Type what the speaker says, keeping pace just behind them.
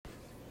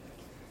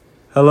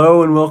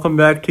Hello and welcome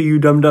back to You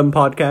Dum Dum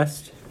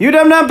Podcast. You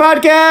Dum Dum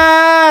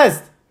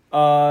Podcast!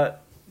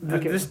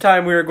 This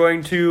time we are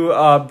going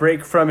to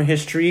break from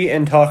history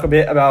and talk a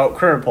bit about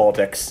current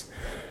politics.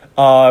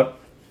 One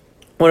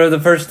of the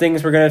first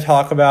things we're going to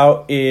talk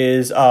about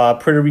is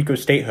Puerto Rico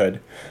statehood.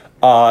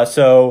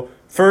 So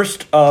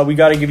first, we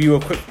got to give you a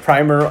quick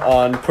primer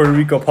on Puerto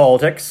Rico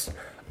politics.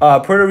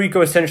 Puerto Rico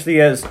essentially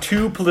has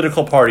two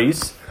political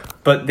parties,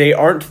 but they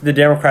aren't the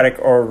Democratic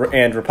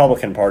and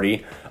Republican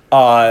Party.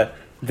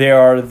 They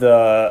are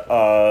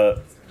the...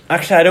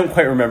 Actually, I don't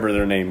quite remember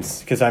their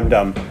names because I'm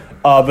dumb.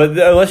 But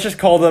let's just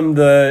call them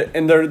the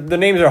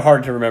names are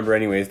hard to remember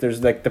anyways.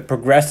 There's like the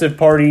Progressive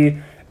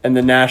Party and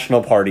the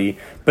National Party.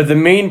 But the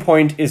main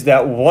point is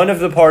that one of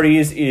the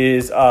parties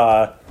is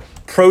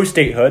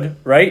pro-statehood,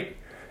 right?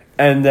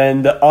 And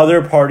then the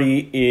other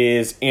party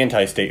is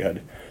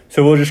anti-statehood.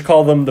 So we'll just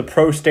call them the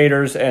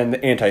pro-staters and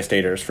the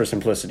anti-staters for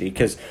simplicity,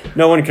 because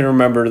no one can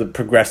remember the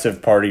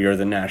Progressive Party or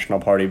the National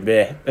Party.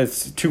 Bleh,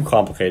 it's too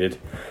complicated.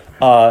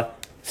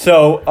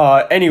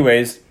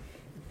 Anyways,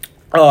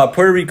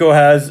 Puerto Rico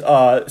has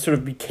sort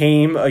of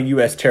became a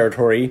U.S.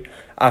 territory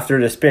after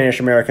the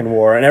Spanish-American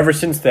War, and ever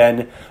since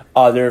then,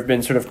 there have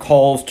been sort of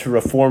calls to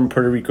reform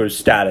Puerto Rico's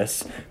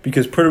status,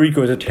 because Puerto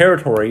Rico is a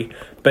territory,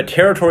 but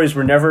territories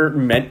were never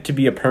meant to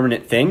be a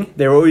permanent thing.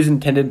 They were always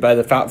intended by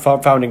the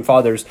founding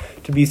fathers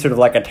to be sort of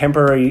like a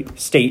temporary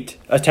state,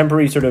 a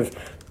temporary sort of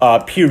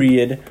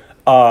period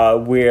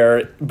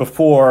where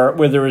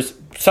there was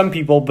some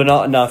people, but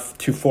not enough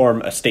to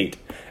form a state.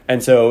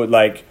 And so,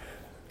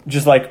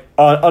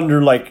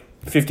 under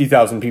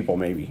 50,000 people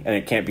maybe, and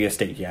it can't be a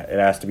state yet. It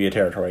has to be a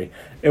territory.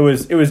 It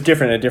was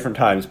different at different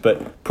times,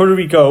 but Puerto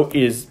Rico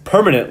is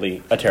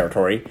permanently a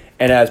territory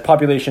and has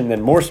population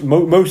than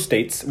most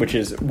states, which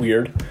is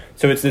weird.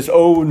 So it's this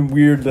own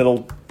weird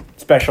little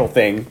special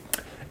thing,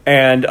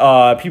 and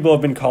people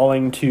have been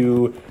calling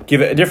to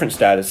give it a different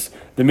status.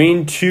 The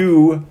main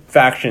two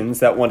factions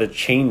that want to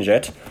change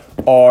it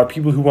are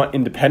people who want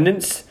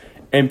independence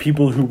and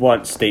people who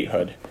want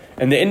statehood.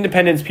 And the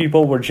independence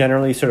people were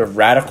generally sort of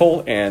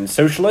radical and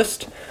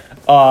socialist,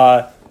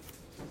 but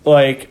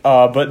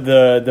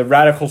the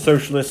radical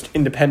socialist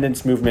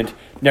independence movement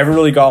never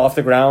really got off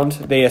the ground.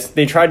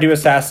 They tried to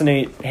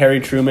assassinate Harry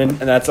Truman,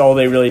 and that's all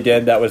they really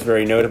did. That was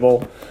very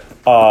notable.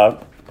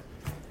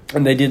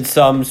 And they did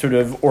some sort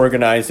of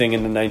organizing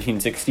in the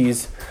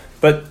 1960s.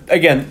 But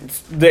again,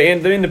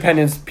 the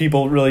independence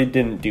people really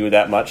didn't do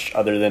that much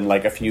other than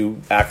a few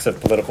acts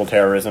of political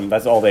terrorism.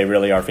 That's all they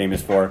really are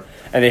famous for.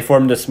 And they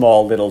formed a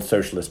small little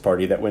socialist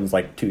party that wins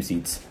 2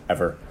 seats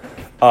ever.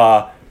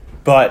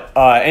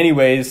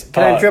 Anyways...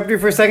 Can I interrupt you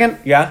for a second?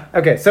 Yeah?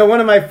 Okay, so one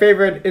of my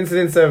favorite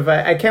incidents of...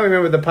 I can't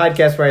remember the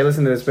podcast where I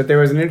listened to this, but there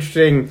was an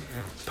interesting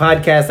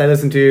podcast I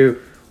listened to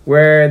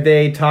where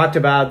they talked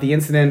about the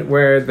incident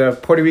where the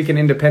Puerto Rican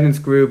independence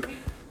group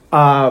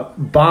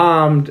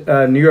bombed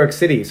New York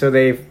City. So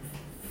they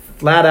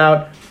flat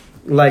out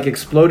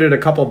exploded a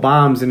couple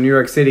bombs in New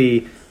York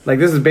City.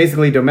 This is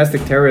basically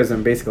domestic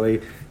terrorism,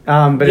 basically.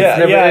 But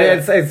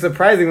it's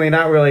surprisingly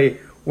not really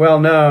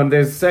well known.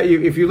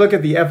 If you look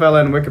at the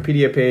FLN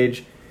Wikipedia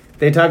page,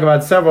 they talk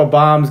about several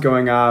bombs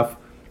going off.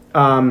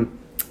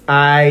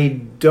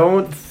 I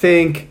don't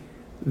think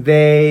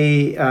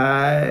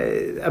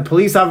a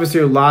police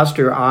officer lost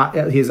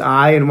his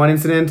eye in one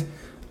incident.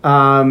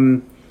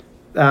 And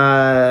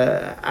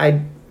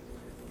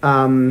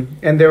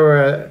there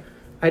were,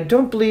 I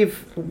don't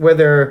believe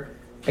I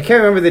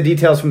can't remember the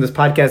details from this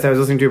podcast I was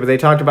listening to, but they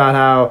talked about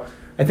how,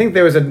 I think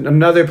there was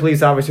another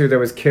police officer that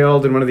was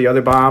killed in one of the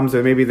other bombs,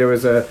 or maybe there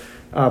was a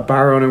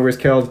bar owner who was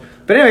killed.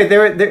 But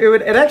anyway,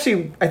 it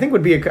actually, I think,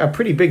 would be a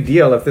pretty big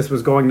deal if this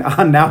was going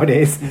on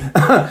nowadays.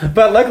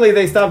 But luckily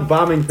they stopped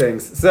bombing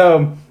things.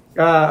 So,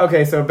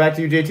 okay, so back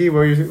to you, JT, what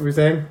were you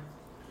saying?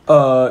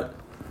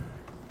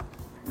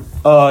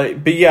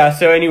 But yeah,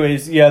 so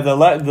anyways, the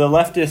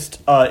leftist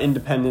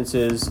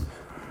independences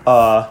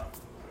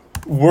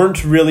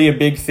weren't really a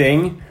big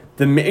thing.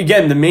 The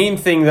main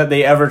thing that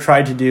they ever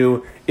tried to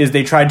do is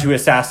they tried to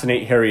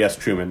assassinate Harry S.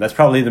 Truman. That's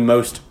probably the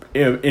most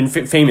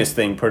famous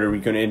thing Puerto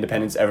Rican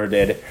independence ever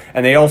did.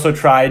 And they also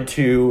tried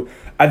to,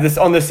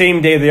 on the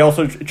same day, they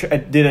also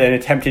did an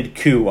attempted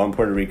coup on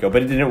Puerto Rico,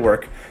 but it didn't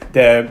work.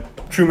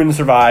 Truman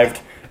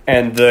survived,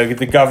 and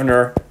the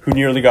governor, who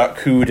nearly got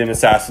couped and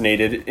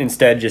assassinated,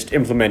 instead just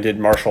implemented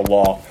martial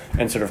law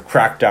and sort of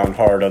cracked down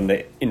hard on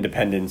the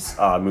independence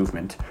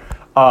movement.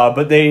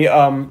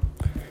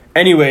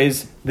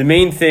 Anyways, the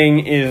main thing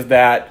is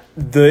that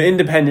the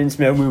independence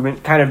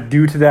movement, kind of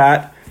due to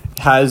that,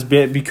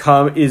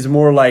 is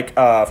more like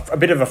a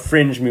bit of a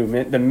fringe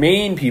movement. The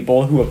main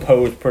people who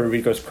oppose Puerto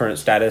Rico's current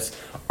status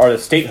are the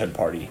statehood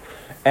party.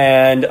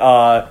 And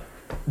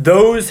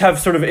those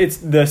have it's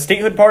the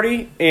statehood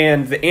party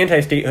and the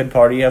anti-statehood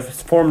party have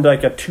formed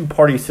a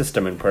two-party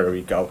system in Puerto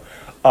Rico,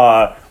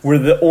 where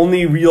the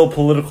only real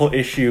political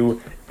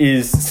issue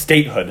is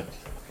statehood.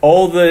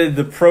 All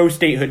the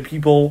pro-statehood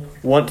people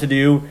want to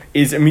do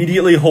is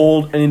immediately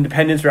hold an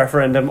independence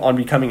referendum on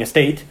becoming a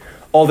state.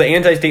 All the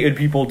anti-statehood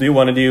people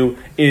want to do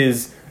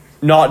is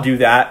not do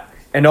that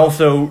and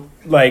also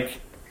like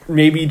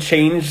maybe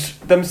change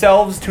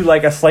themselves to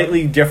like a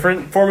slightly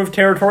different form of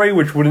territory,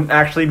 which wouldn't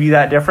actually be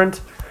that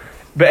different.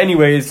 But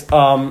anyways,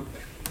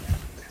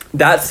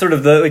 that's sort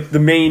of the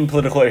main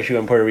political issue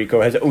in Puerto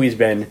Rico has always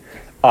been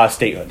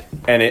statehood,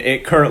 and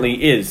it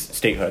currently is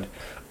statehood.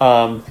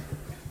 In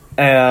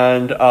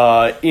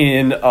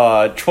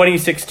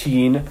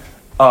 2016,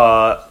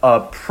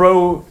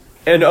 over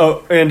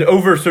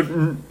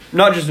certain,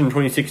 not just in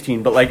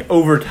 2016, but like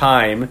over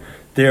time,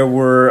 there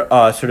were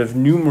sort of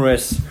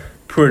numerous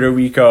Puerto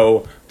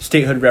Rico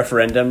statehood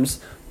referendums,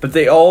 but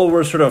they all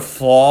were sort of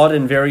flawed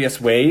in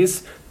various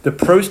ways. The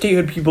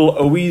pro-statehood people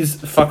always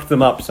fucked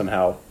them up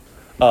somehow.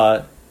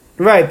 Right,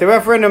 the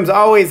referendums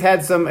always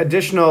had some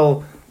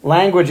additional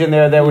language in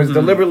there that was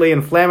deliberately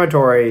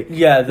inflammatory.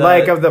 Yeah,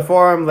 like of the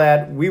form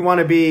that we want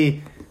to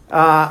be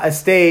a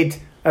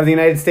state of the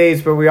United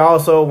States, but we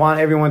also want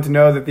everyone to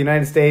know that the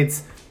United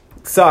States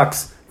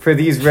sucks for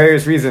these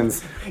various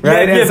reasons, right?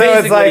 Yeah, and so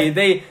basically, it's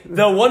like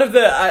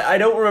I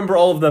don't remember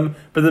all of them,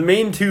 but the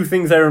main two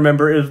things I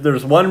remember is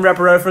there's one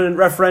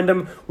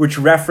referendum which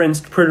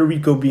referenced Puerto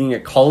Rico being a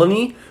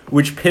colony,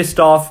 which pissed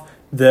off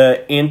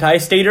the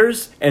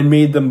anti-staters and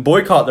made them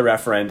boycott the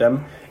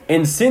referendum.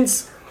 And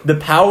since the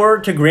power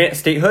to grant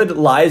statehood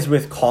lies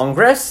with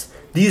Congress,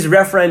 these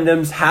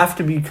referendums have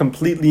to be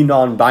completely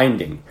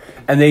non-binding,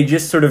 and they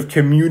just sort of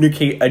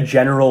communicate a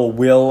general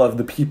will of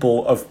the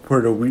people of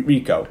Puerto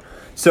Rico.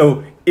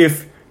 So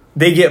if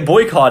they get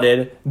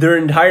boycotted, their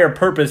entire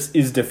purpose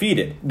is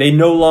defeated. They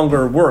no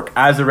longer work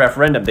as a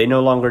referendum. They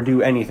no longer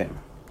do anything.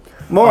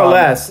 More or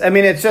less. I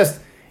mean, it's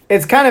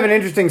kind of an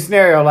interesting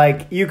scenario.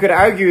 Like, you could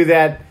argue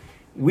that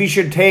we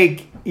should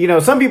take,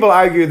 some people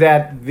argue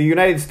that the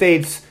United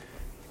States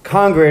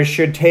Congress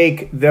should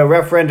take the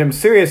referendum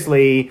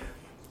seriously,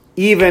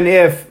 even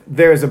if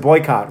there's a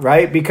boycott,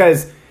 right?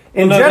 Because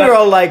in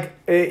general,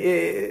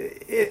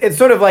 it's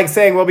sort of like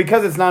saying, well,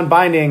 because it's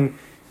non-binding,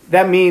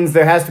 that means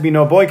there has to be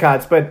no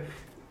boycotts. But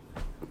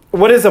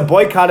what is a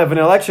boycott of an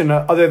election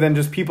other than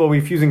just people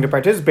refusing to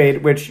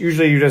participate, which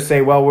usually you just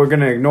say, well, we're going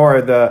to ignore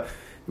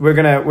we're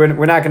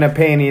not going to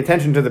pay any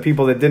attention to the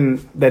people that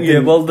didn't.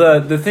 Well,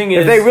 the thing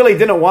is, if they really if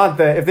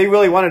they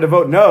really wanted to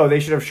vote no, they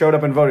should have showed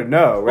up and voted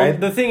no, right?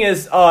 Well, the thing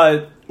is,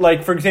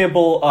 like for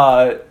example,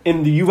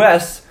 in the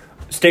U.S.,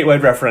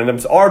 statewide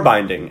referendums are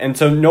binding, and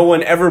so no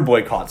one ever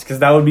boycotts, because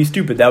that would be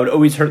stupid. That would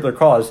always hurt their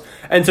cause.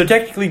 And so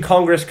technically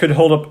Congress could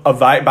hold up a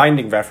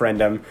binding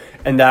referendum,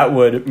 and that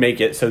would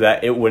make it so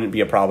that it wouldn't be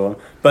a problem.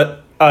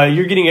 But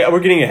we're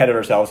getting ahead of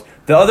ourselves.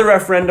 The other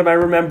referendum I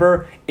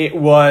remember, it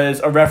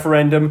was a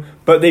referendum,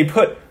 but they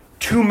put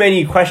too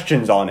many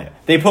questions on it.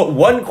 They put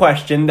one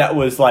question that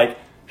was like,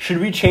 should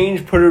we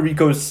change Puerto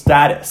Rico's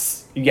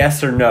status?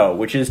 Yes or no,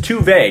 which is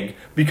too vague,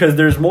 because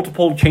there's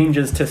multiple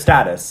changes to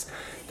status.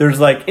 There's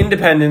like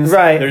independence,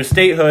 right. There's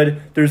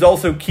statehood, there's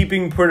also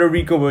keeping Puerto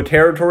Rico a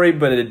territory,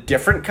 but a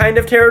different kind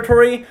of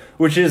territory,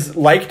 which is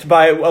liked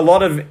by a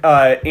lot of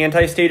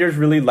anti-staters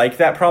really like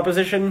that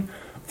proposition.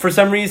 For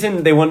some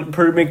reason, they want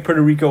to make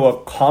Puerto Rico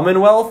a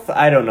commonwealth.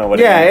 I don't know what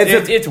it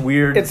means. It's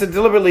weird. It's a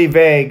deliberately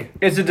vague.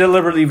 It's a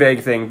deliberately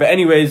vague thing. But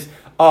anyways,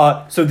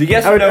 so the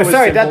yes or no was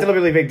simple. Not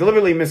deliberately vague,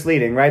 deliberately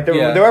misleading, right?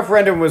 The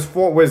referendum was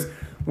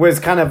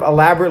kind of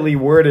elaborately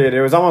worded.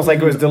 It was almost like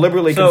it was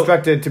deliberately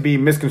constructed to be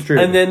misconstrued.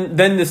 And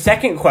then the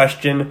second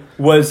question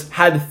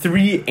had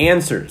three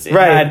answers. It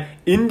had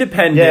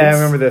independence. Yeah, I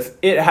remember this.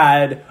 It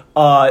had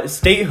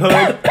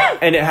statehood,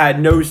 and it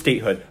had no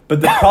statehood.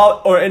 But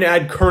and it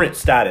had current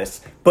status.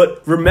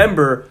 But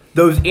remember,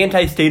 those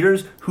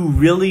anti-staters who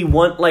really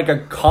want like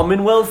a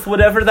commonwealth,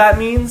 whatever that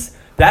means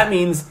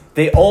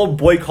they all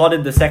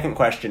boycotted the second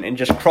question and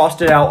just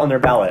crossed it out on their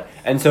ballot.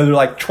 And so they're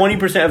like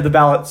 20% of the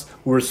ballots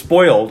were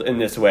spoiled in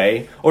this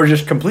way, or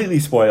just completely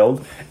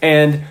spoiled.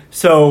 And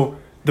so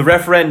the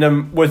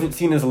referendum wasn't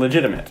seen as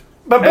legitimate.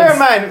 But bear in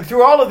mind,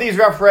 through all of these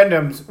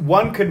referendums,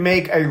 one could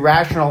make a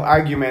rational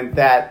argument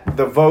that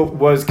the vote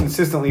was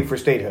consistently for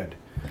statehood,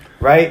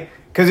 right?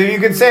 Because if you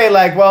could say,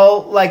 like,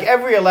 well, like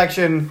every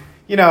election,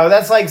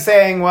 that's like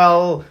saying,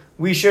 well,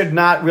 we should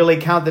not really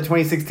count the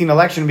 2016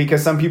 election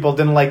because some people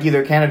didn't like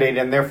either candidate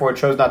and therefore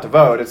chose not to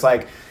vote. It's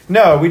like,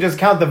 no, we just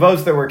count the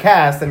votes that were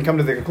cast and come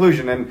to the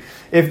conclusion. And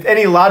if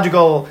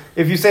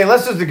you say,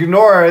 let's just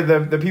ignore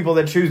the people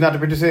that choose not to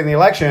participate in the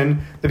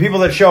election, the people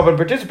that show up and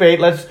participate,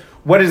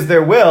 what is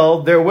their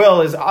will? Their will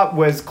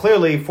was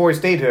clearly for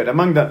statehood.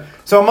 Among the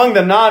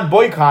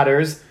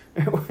non-boycotters,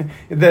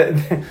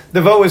 the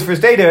vote was for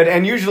statehood,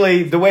 and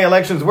usually the way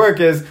elections work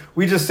is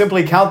we just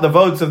simply count the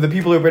votes of the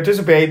people who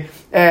participate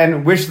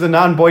and wish the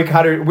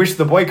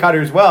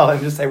boycotters well, and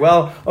just say,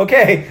 well,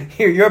 okay,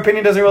 your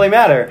opinion doesn't really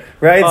matter,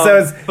 right? So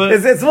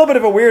it's a little bit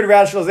of a weird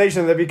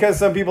rationalization that because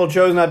some people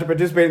chose not to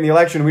participate in the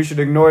election, we should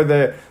ignore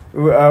the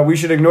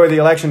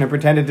election and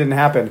pretend it didn't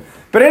happen.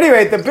 But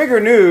anyway, the bigger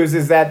news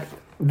is that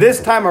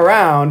this time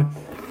around,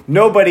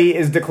 nobody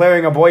is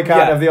declaring a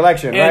boycott of the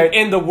election, right?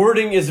 And the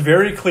wording is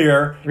very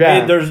clear. Yeah.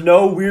 And there's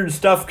no weird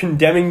stuff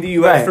condemning the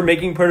U.S. for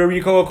making Puerto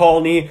Rico a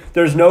colony.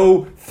 There's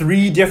no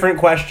 3 different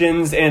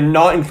questions and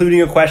not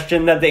including a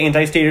question that the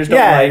anti-staters don't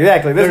like.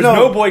 Exactly. There's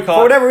no boycott.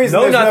 For whatever reason,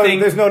 there's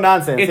nothing. there's no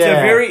nonsense.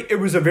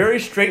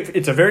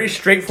 It's a very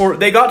straightforward.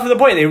 They got to the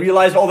point. They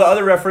realized all the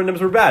other referendums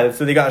were bad,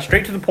 so they got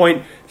straight to the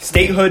point.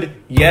 Statehood,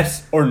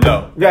 yes or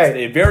no. That's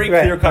a very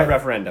clear-cut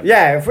referendum.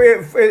 Yeah,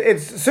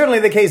 it's certainly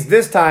the case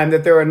this time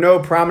that there are no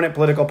prominent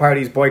political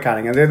parties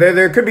boycotting, and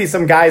there could be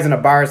some guys in a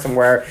bar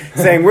somewhere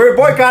saying we're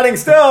boycotting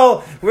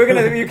still.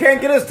 You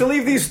can't get us to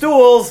leave these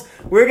stools.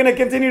 We're gonna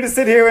continue to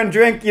sit here and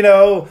drink,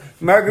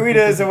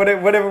 margaritas or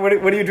whatever.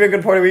 What do you drink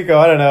in Puerto Rico?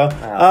 I don't know.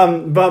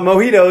 But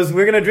mojitos.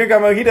 We're gonna drink our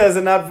mojitos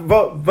and not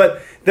vote.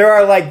 But there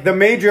are the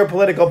major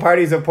political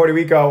parties of Puerto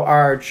Rico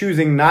are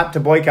choosing not to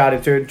boycott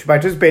it, to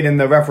participate in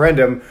the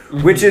referendum,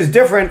 which is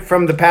different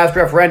from the past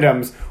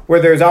referendums where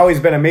there's always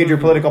been a major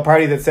political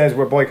party that says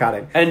we're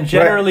boycotting. And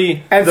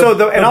generally, right?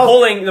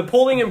 the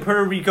polling in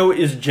Puerto Rico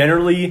is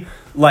generally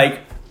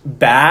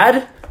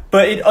bad.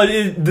 But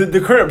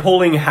the current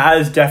polling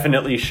has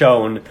definitely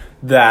shown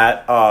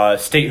that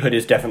statehood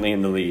is definitely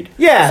in the lead.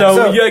 Yeah.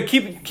 So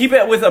keep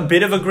it with a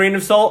bit of a grain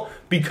of salt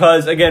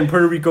because again,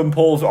 Puerto Rican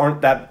polls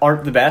aren't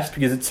the best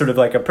because it's sort of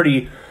a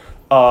pretty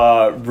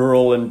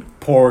rural and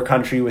poor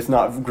country with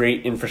not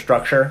great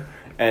infrastructure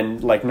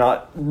and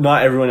not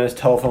everyone has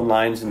telephone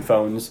lines and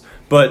phones.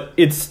 But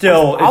it's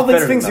still all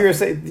these things you're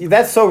saying.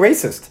 That's so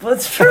racist.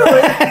 That's true.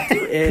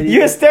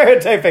 You're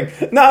stereotyping.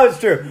 No, it's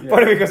true. Yeah.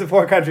 Puerto Rico's a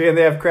poor country and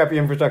they have crappy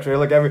infrastructure.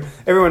 Look,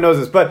 everyone knows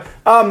this. But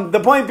the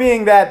point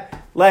being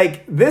that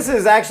this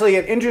is actually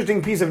an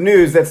interesting piece of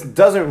news that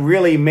doesn't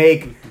really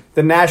make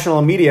the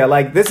national media.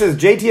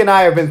 JT and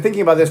I have been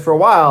thinking about this for a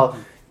while,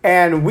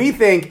 and we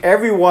think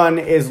everyone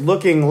is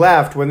looking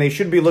left when they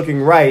should be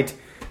looking right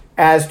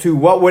as to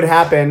what would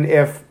happen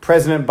if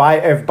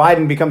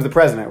Biden becomes the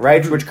president,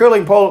 right? Which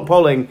curling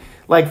polling,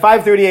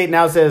 538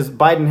 now says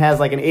Biden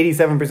has an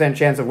 87%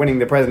 chance of winning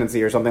the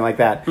presidency or something like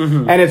that.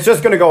 Mm-hmm. And it's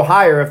just going to go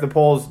higher if the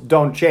polls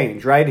don't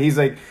change, right? He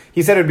said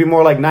it would be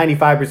more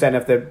 95%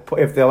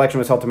 if the election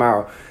was held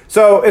tomorrow.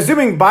 So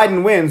assuming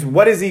Biden wins,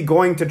 what is he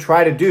going to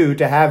try to do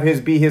to have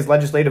his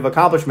legislative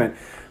accomplishment?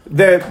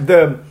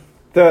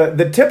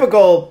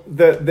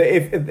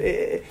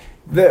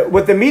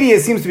 What the media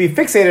seems to be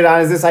fixated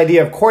on is this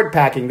idea of court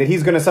packing, that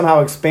he's going to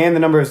somehow expand the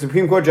number of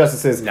Supreme Court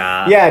justices.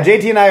 Nah. Yeah,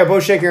 JT and I are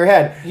both shaking our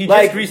head. He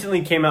just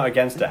recently came out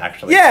against it,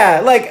 actually.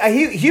 Yeah, I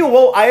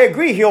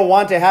agree he'll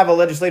want to have a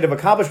legislative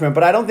accomplishment,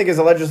 but I don't think his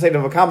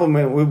legislative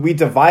accomplishment would be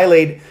to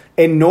violate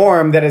a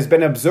norm that has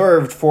been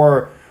observed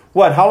for,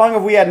 how long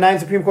have we had 9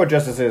 Supreme Court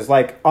justices?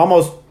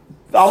 Almost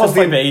since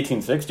the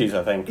 1860s,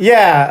 I think.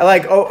 Yeah,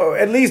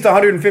 at least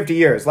 150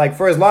 years.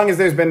 For as long as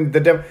there's been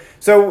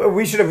so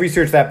we should have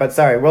researched that, but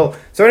sorry. Well,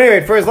 so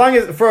anyway,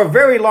 for a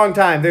very long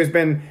time, there's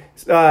been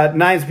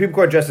 9 Supreme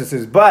Court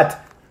justices. But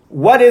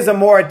what is a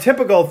more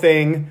typical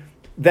thing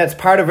that's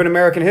part of an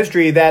American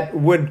history that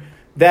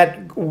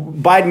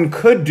Biden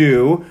could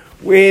do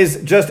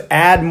is just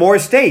add more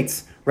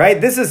states.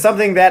 Right? This is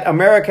something that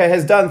America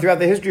has done throughout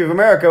the history of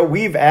America.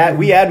 We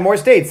add more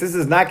states. This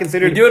is not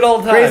considered do it all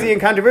the time. Crazy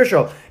and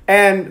controversial.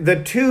 And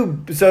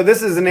so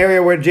this is an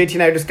area where JT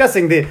and I are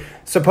discussing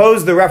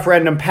suppose the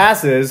referendum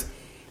passes,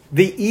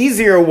 the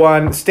easier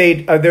one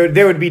state,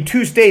 there would be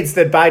 2 states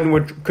that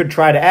Biden could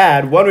try to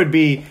add. One would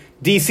be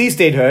D.C.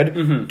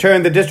 statehood,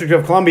 turn the District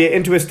of Columbia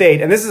into a state.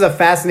 And this is a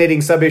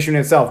fascinating sub-issue in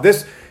itself.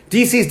 This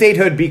D.C.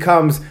 statehood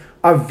becomes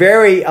a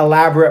very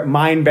elaborate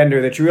mind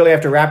bender that you really have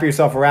to wrap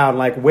yourself around.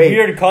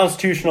 Weird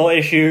constitutional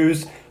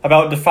issues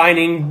about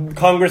defining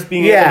Congress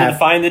being able to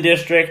define the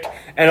district,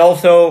 and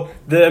also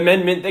the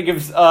amendment that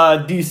gives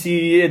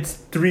DC its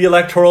 3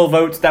 electoral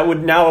votes that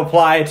would now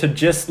apply to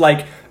just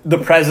the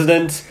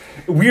president.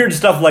 Weird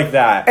stuff like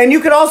that. And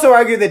you could also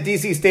argue that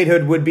DC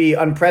statehood would be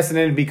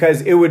unprecedented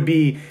because you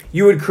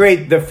would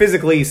create the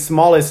physically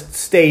smallest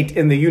state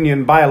in the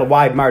union by a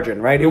wide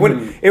margin, right? It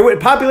would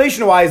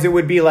population-wise, it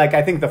would be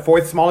I think the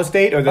 4th smallest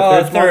state or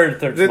the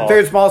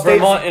third smallest state.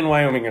 Vermont and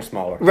Wyoming are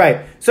smaller.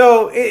 Right.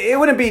 So it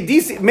wouldn't be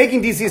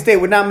making DC state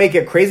would not make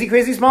it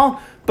crazy small,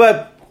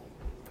 but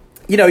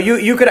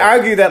you could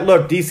argue that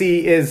look,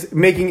 DC is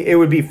making it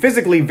would be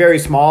physically very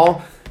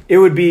small. It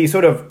would be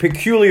sort of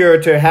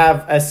peculiar to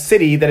have a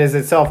city that is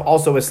itself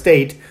also a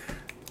state.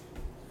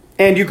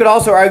 And you could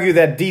also argue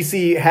that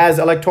D.C. has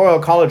electoral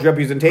college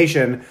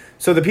representation,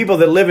 so the people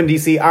that live in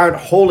D.C. aren't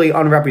wholly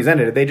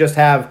unrepresented. They just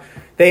have,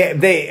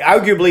 they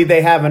arguably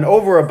have an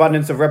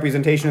overabundance of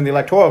representation in the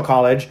electoral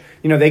college.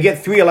 They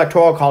get 3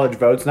 electoral college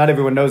votes. Not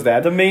everyone knows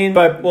that. The main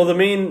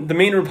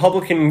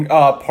Republican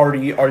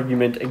Party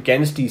argument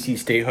against D.C.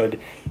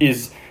 statehood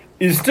is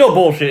still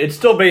bullshit. It's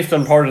still based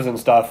on partisan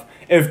stuff.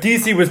 If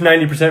DC was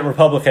 90%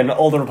 Republican,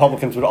 all the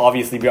Republicans would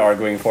obviously be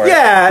arguing for it.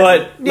 Yeah.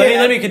 But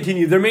let me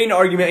continue. Their main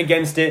argument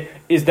against it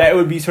is that it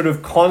would be sort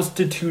of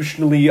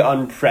constitutionally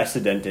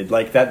unprecedented,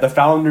 that the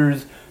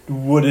founders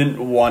wouldn't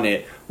want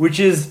it, which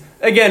is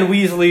again,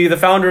 Weasley, the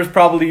founders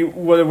probably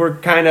were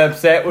kind of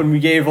upset when we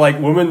gave like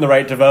women the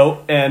right to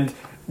vote and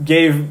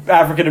gave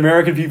African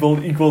American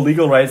people equal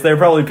legal rights. They're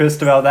probably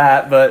pissed about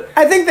that, but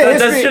I think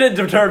that shouldn't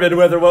determine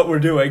what we're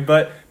doing.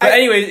 But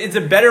anyways, it's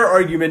a better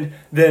argument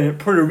than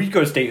Puerto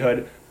Rico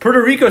statehood.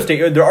 Puerto Rico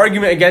statehood, their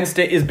argument against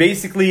it is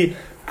basically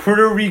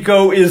Puerto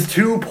Rico is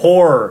too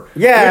poor.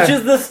 Yeah. Which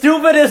is the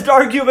stupidest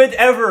argument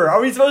ever.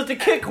 Are we supposed to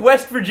kick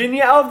West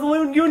Virginia out of the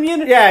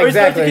Union? Yeah, exactly. Are we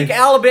supposed to kick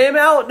Alabama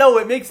out? No,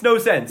 it makes no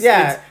sense.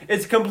 Yeah.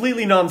 It's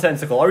completely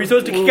nonsensical. Are we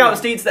supposed to kick out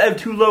states that have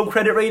too low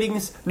credit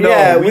ratings? No,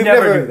 yeah, we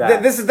never do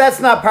that. That's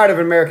not part of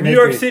American history.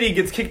 New York City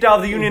gets kicked out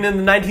of the Union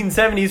in the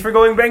 1970s for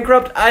going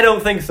bankrupt? I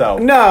don't think so.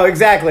 No,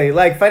 exactly.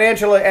 Like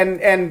financial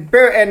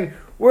and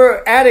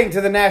we're adding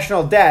to the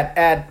national debt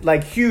at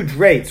like huge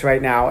rates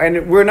right now,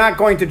 and we're not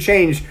going to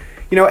change.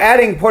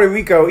 Adding Puerto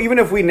Rico, even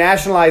if we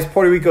nationalize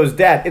Puerto Rico's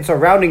debt, it's a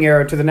rounding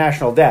error to the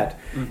national debt.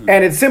 Mm-hmm.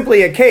 And it's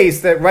simply a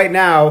case that right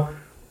now,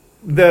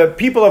 the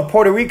people of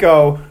Puerto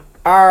Rico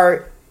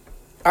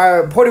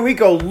Puerto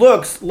Rico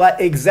looks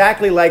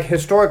exactly like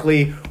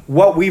historically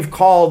what we've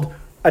called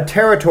a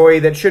territory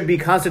that should be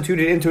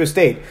constituted into a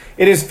state.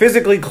 It is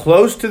physically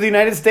close to the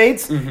United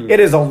States. Mm-hmm. It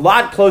is a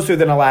lot closer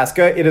than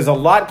Alaska. It is a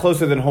lot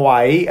closer than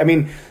Hawaii. I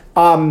mean,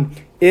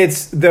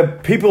 it's the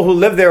people who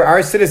live there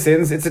are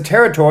citizens. It's a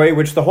territory,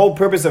 which the whole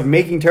purpose of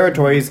making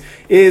territories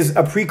is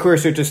a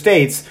precursor to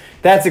states.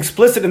 That's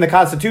explicit in the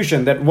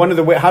Constitution. That one of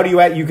the how do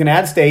you can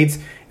add states,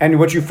 and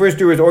what you first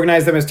do is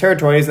organize them as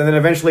territories, and then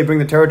eventually bring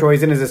the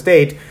territories in as a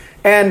state.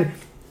 And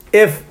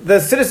if the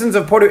citizens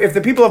of if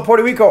the people of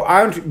Puerto Rico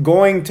aren't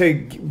going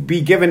to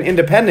be given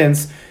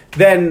independence,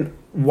 then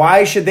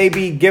why should they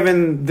be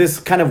given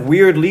this kind of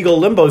weird legal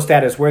limbo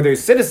status where they're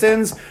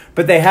citizens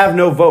but they have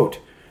no vote?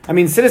 I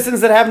mean,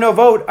 citizens that have no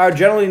vote are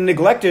generally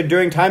neglected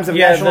during times of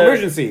national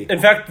emergency. In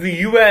fact, the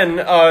UN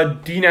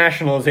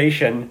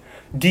denationalization,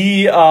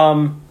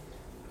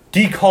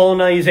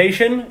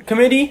 decolonization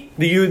committee,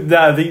 the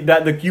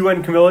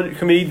UN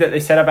committee that they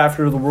set up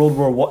after the World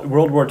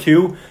War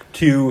II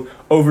to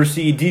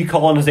oversee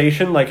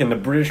decolonization, like in the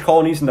British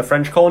colonies and the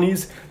French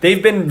colonies,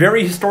 they've been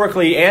very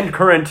historically and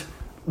current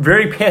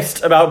very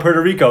pissed about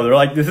Puerto Rico. They're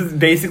like, this is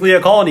basically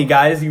a colony,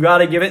 guys. You got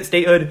to give it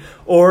statehood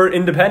or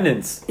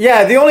independence.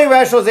 Yeah, the only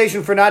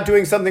rationalization for not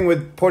doing something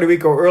with Puerto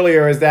Rico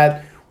earlier is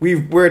that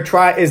these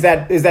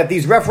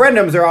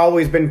referendums are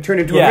always been turned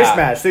into a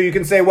mishmash. So you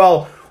can say,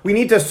 well, we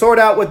need to sort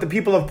out what the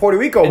people of Puerto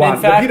Rico want.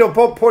 In fact, the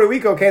people of Puerto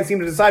Rico can't seem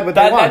to decide what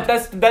they want.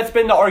 That's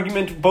been the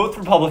argument both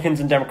Republicans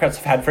and Democrats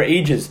have had for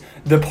ages.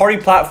 The party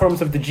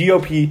platforms of the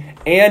GOP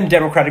and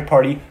Democratic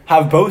Party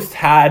have both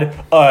had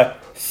a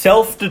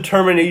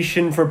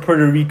self-determination for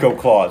Puerto Rico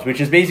clause, which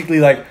is basically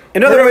like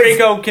Puerto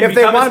Rico can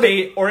become a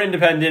state or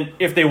independent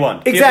if they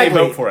want. Exactly. If they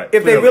vote for it.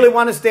 If they really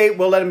want a state,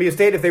 we'll let them be a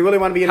state. If they really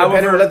want to be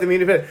independent, we'll let them be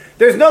independent.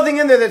 There's nothing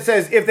in there that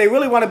says if they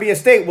really want to be a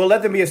state, we'll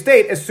let them be a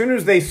state as soon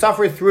as they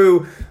suffer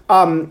through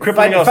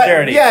crippling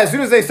austerity. As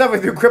soon as they suffer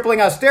through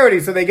crippling austerity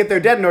so they get their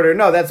debt in order.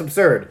 No, that's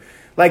absurd.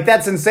 Like,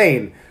 that's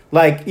insane.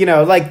 And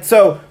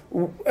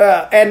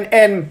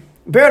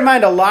bear in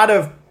mind, a lot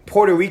of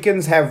Puerto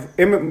Ricans have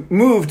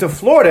moved to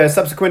Florida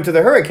subsequent to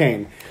the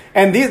hurricane.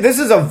 And this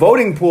is a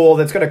voting pool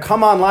that's going to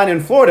come online in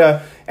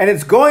Florida, and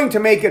it's going to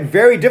make it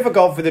very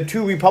difficult for the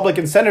two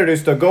Republican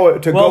senators to go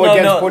against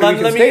Puerto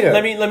Rican statehood.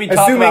 Let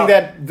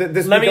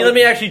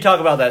me actually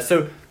talk about that.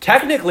 So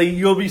technically,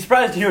 you'll be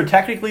surprised to hear,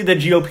 technically the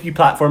GOP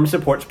platform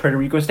supports Puerto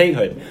Rico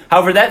statehood.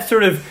 However, that's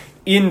sort of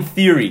in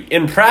theory.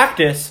 In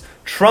practice,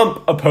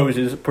 Trump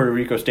opposes Puerto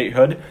Rico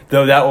statehood,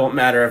 though that won't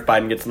matter if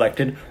Biden gets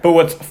elected. But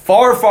what's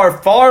far, far,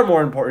 far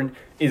more important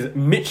is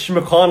Mitch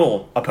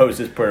McConnell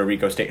opposes Puerto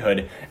Rico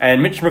statehood.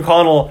 And Mitch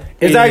McConnell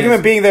his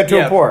argument being they're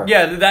too poor.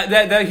 Yeah,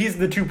 that he's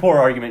the too poor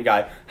argument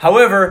guy.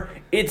 However,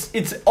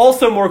 it's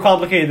also more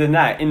complicated than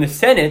that. In the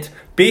Senate,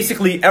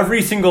 basically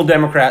every single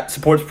Democrat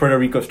supports Puerto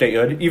Rico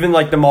statehood, even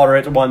like the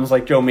moderate ones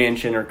like Joe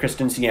Manchin or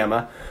Kristen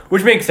Sinema,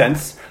 which makes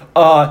sense.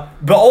 But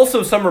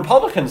also some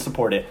Republicans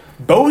support it.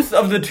 Both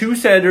of the two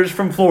senators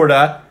from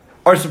Florida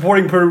are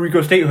supporting Puerto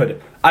Rico statehood.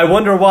 I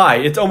wonder why.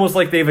 It's almost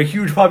like they have a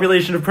huge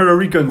population of Puerto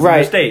Ricans in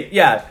their state.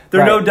 Yeah,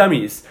 they're no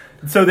dummies.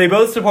 So they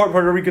both support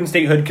Puerto Rican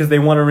statehood because they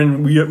want to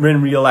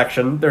win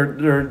re-election.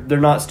 They're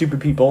not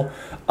stupid people.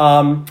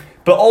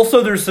 But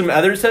also there's some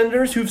other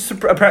senators who've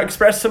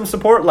expressed some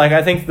support. Like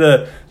I think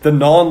the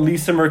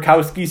non-Lisa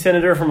Murkowski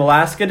senator from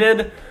Alaska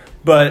did.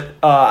 But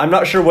I'm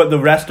not sure what the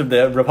rest of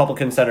the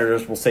Republican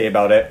senators will say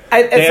about it.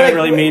 They haven't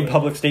really made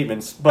public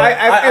statements. But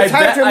I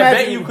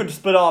bet you could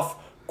split off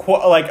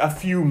like a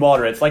few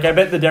moderates. Like I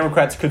bet the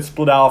Democrats could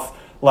split off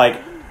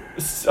like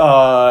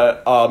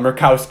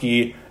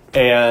Murkowski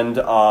and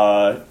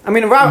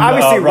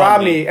obviously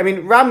Romney. I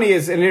mean, Romney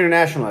is an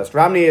internationalist.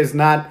 Romney is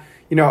not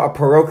a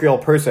parochial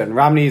person.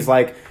 Romney's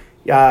like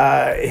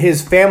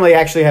his family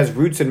actually has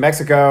roots in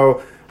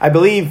Mexico. I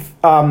believe,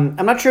 I'm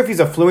not sure if he's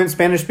a fluent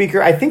Spanish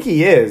speaker. I think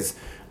he is.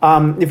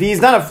 If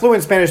he's not a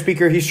fluent Spanish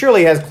speaker, he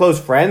surely has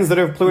close friends that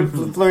are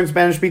fluent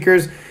Spanish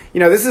speakers.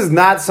 This is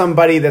not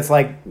somebody that's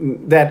like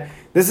that.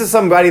 This is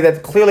somebody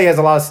that clearly has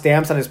a lot of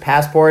stamps on his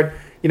passport.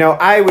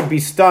 I would be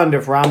stunned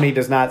if Romney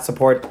does not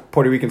support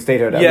Puerto Rican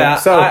statehood. Yeah,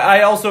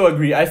 I also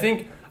agree. I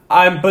think,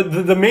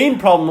 but the main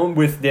problem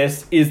with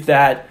this is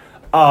that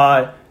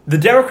the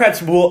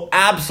Democrats will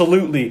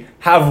absolutely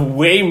have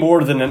way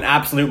more than an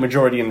absolute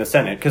majority in the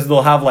Senate, because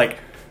they'll have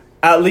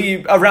at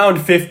least around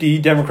 50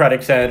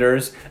 Democratic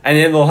senators, and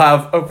then they'll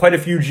have quite a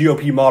few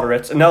GOP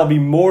moderates, and that'll be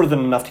more than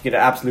enough to get an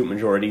absolute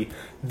majority.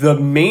 The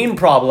main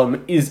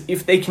problem is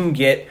if they can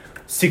get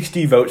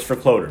 60 votes for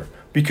cloture,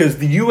 because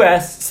the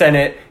U.S.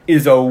 Senate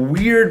is a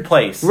weird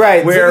place,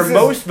 right? Where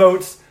most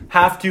votes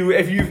have to.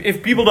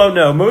 If people don't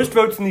know, most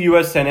votes in the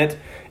U.S. Senate,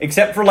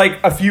 except for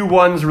a few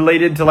ones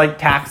related to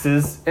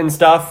taxes and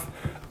stuff,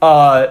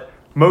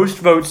 most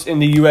votes in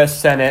the U.S.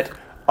 Senate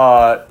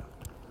are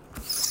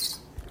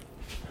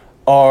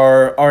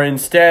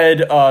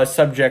instead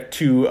subject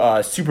to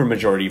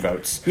supermajority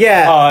votes.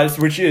 Yeah,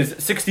 which is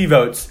 60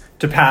 votes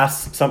to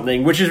pass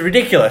something, which is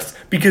ridiculous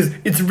because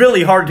it's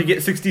really hard to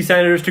get 60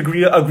 senators to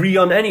agree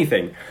on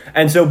anything,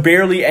 and so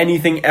barely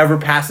anything ever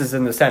passes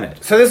in the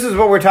Senate. So this is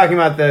what we're talking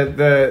about.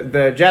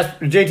 The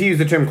JT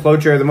used the term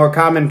cloture. The more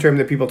common term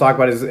that people talk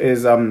about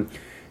is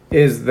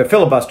the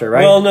filibuster,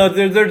 right? Well, no,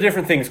 they're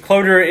different things.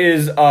 Cloture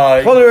is how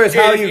you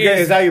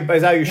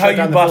shut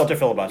down bust a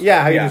filibuster.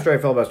 Yeah, how you destroy a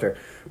filibuster.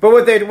 But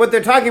what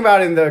they're talking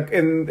about in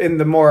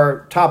the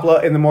more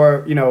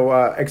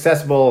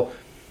accessible,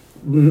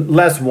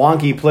 less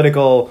wonky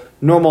political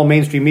normal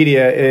mainstream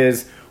media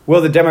is,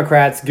 will the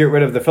Democrats get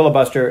rid of the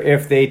filibuster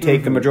if they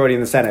take the majority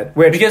in the Senate?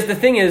 Because the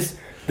thing is,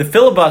 the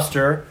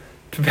filibuster,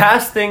 to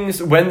pass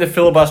things when the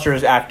filibuster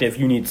is active,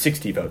 you need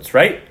 60 votes,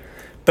 right?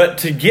 But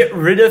to get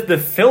rid of the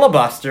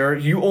filibuster,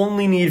 you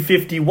only need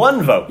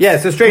 51 votes. Yeah,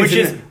 it's so strange.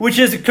 Which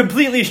is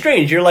completely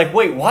strange. You're like,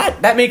 wait,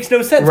 what? That makes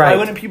no sense. Right. Why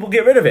wouldn't people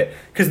get rid of it?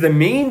 Because the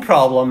main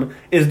problem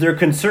is they're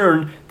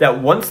concerned that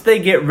once they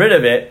get rid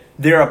of it,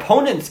 their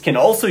opponents can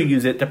also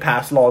use it to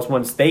pass laws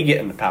once they get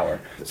into power.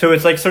 So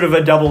it's sort of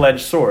a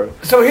double-edged sword.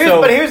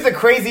 But here's the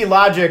crazy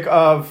logic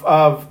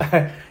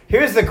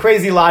here's the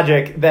crazy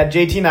logic that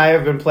JT and I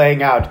have been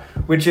playing out,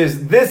 which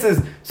is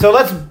so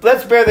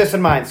let's bear this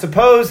in mind.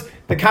 Suppose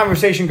the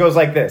conversation goes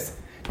like this: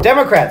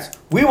 Democrats,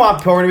 we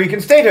want Puerto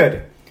Rican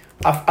statehood.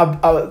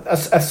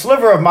 A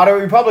sliver of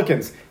moderate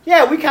Republicans,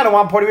 yeah, we kind of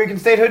want Puerto Rican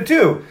statehood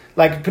too.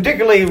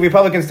 Particularly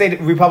Republican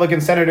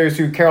senators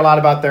who care a lot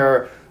about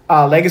their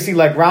legacy,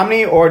 like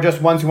Romney, or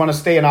just ones who want to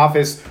stay in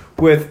office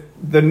with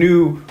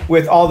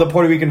all the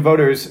Puerto Rican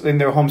voters in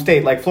their home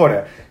state, like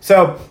Florida.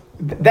 So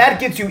that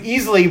gets you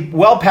easily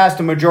well past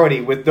a majority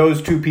with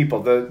those two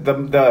people,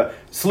 the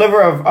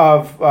sliver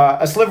of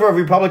a sliver of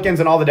Republicans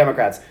and all the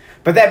Democrats.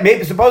 But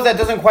suppose that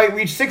doesn't quite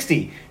reach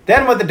 60.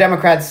 Then what the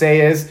Democrats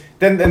say is,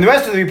 then the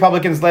rest of the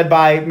Republicans led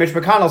by Mitch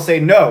McConnell say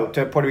no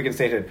to Puerto Rican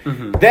statehood.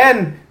 Mm-hmm.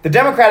 Then the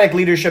Democratic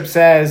leadership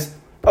says,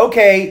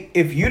 okay,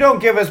 if you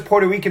don't give us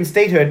Puerto Rican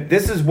statehood,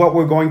 this is what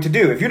we're going to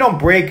do. If you don't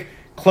break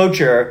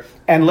cloture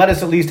and let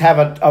us at least have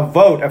a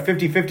vote, a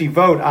 50-50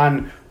 vote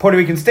on Puerto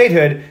Rican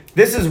statehood,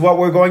 this is what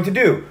we're going to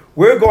do.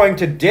 We're going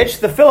to ditch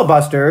the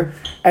filibuster,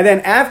 and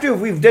then after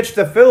we've ditched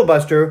the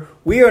filibuster,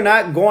 we are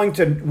not going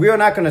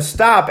to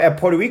stop at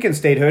Puerto Rican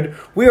statehood.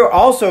 We are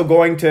also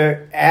going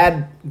to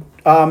add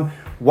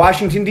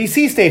Washington,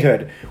 D.C.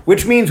 statehood,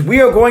 which means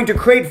we are going to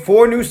create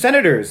 4 new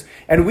senators.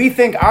 And we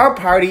think our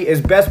party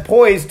is best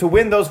poised to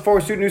win those 4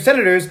 new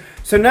senators.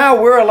 So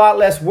now we're a lot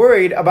less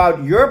worried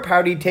about your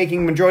party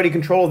taking majority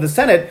control of the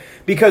Senate,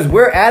 because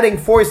we're adding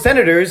 4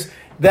 senators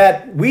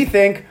that we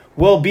think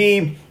will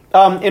be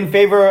in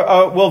favor,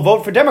 will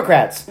vote for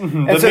Democrats.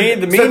 Mm-hmm.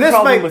 The main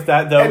problem with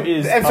that, though,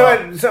 is...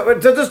 So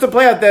just to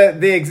play out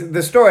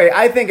the story,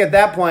 I think at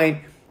that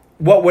point,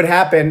 what would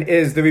happen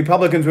is the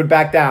Republicans would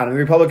back down, and the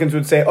Republicans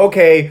would say,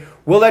 okay,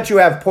 we'll let you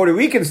have Puerto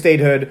Rican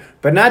statehood,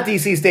 but not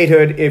D.C.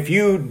 statehood if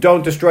you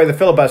don't destroy the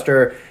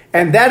filibuster.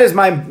 And that's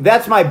my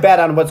bet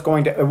on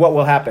what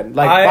will happen.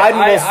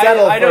 Biden will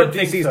settle for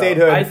D.C.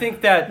 statehood. I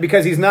think that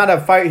because he's not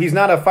a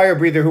fire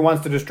breather who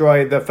wants to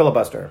destroy the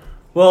filibuster.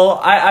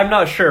 Well, I'm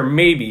not sure.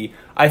 Maybe.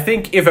 I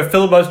think if a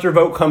filibuster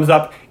vote comes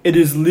up, it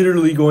is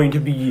literally going to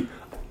be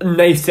a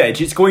nice edge.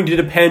 It's going to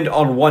depend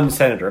on one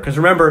senator. Because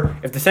remember,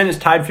 if the Senate's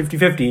tied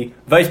 50-50,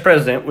 Vice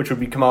President, which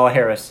would be Kamala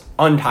Harris,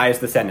 unties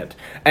the Senate.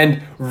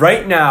 And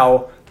right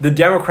now, if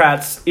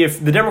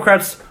the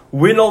Democrats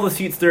win all the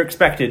seats they're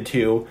expected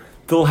to,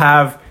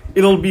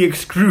 it'll be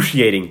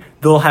excruciating.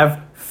 They'll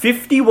have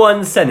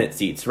 51 Senate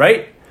seats,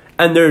 right?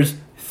 And there's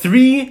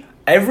 3.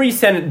 Every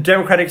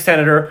Democratic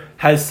senator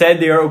has said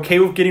they are okay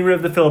with getting rid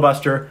of the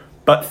filibuster,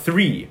 but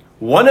 3.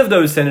 One of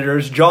those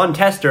senators, John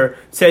Tester,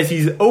 says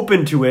he's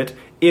open to it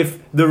if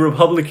the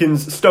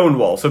Republicans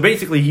stonewall. So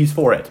basically, he's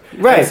for it.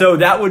 Right. And so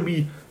that would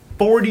be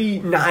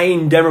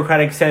 49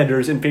 Democratic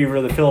senators in favor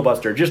of the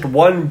filibuster, just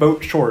 1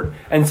 vote short.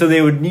 And so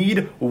they would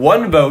need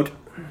 1 vote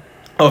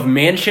of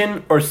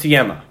Manchin or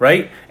Siema,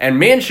 right? And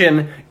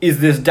Manchin is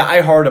this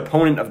diehard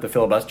opponent of the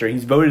filibuster.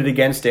 He's voted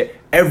against it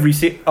every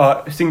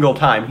single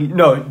time.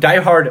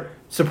 Diehard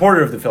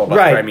supporter of the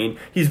filibuster, right. I mean.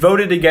 He's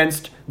voted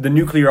against the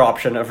nuclear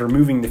option of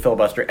removing the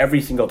filibuster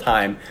every single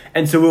time.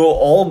 And so it will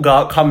all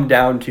come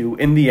down to,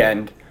 in the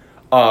end,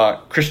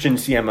 Christian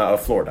Siema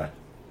of Florida.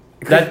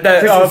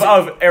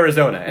 Of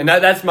Arizona. And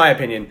that's my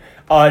opinion.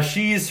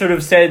 She's sort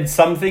of said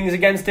some things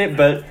against it,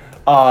 but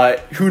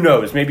who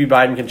knows? Maybe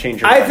Biden can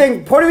change her mind. I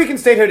think Puerto Rican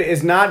statehood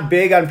is not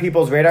big on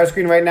people's radar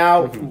screen right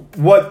now.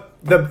 Mm-hmm. What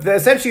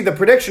essentially the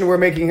prediction we're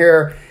making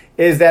here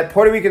is that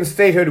Puerto Rican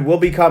statehood will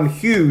become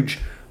huge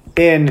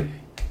in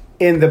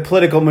the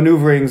political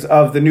maneuverings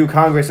of the new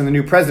Congress and the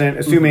new president,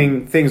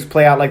 assuming things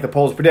play out like the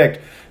polls predict,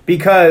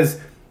 because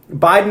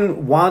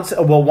Biden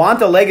will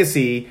want a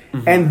legacy,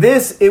 and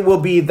it will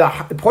be the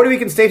Puerto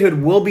Rican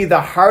statehood will be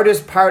the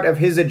hardest part of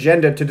his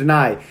agenda to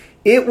deny.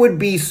 It would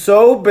be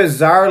so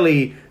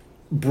bizarrely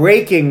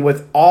breaking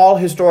with all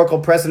historical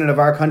precedent of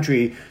our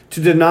country to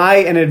deny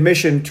an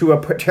admission to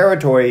a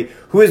territory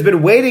who has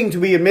been waiting to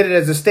be admitted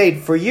as a state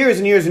for years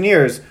and years and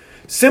years,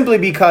 simply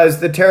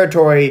because the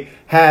territory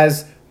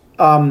has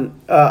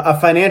a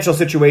financial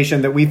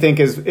situation that we think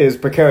is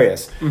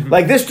precarious. Mm-hmm.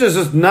 Like, this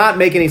does not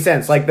make any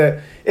sense. I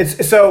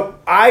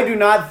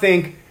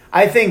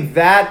think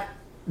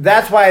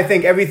that's why I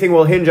think everything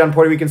will hinge on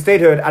Puerto Rican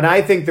statehood, and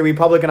I think the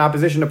Republican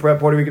opposition to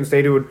Puerto Rican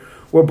statehood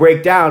will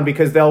break down,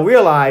 because they'll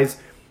realize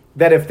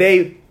that if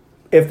they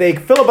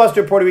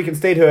filibuster Puerto Rican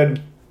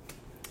statehood,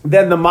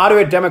 then the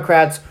moderate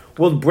Democrats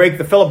will break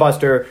the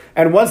filibuster,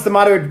 and once the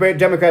moderate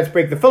Democrats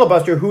break the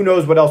filibuster, who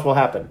knows what else will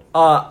happen?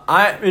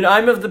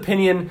 I'm of the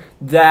opinion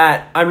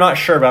that I'm not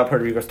sure about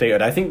Puerto Rico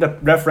statehood. I think the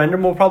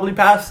referendum will probably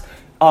pass.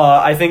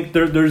 I think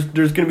there's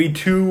going to be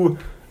two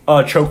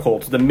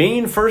chokeholds. The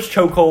main first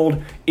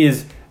chokehold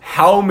is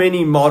how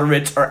many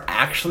moderates are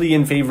actually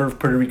in favor of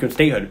Puerto Rico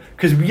statehood,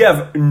 because we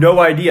have no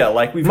idea.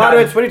 Like,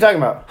 moderates. What are you talking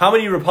about? How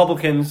many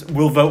Republicans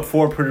will vote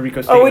for Puerto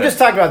Rico statehood? Oh, we just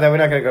talked about that. We're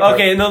not going to go.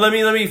 Okay, no. Let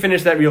me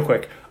finish that real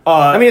quick.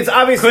 It's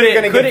obviously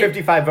going to get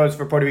 55 votes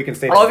for Puerto Rican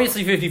statehood.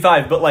 Obviously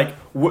 55, but like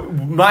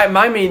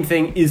my main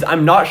thing is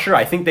I'm not sure.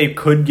 I think they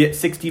could get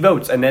 60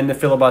 votes, and then the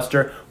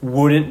filibuster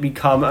wouldn't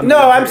become a... No,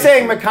 I'm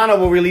saying McConnell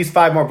will release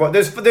 5 more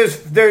votes.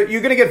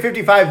 You're going to get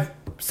 55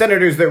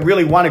 senators that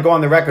really want to go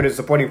on the record as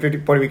supporting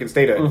Puerto Rican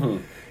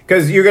statehood.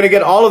 Because you're going to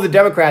get all of the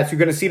Democrats, you're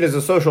going to see it as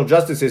a social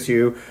justice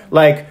issue.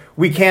 Like,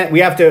 we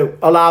have to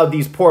allow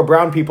these poor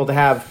brown people to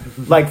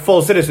have, like,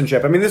 full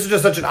citizenship. I mean, this is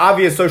just such an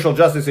obvious social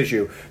justice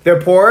issue.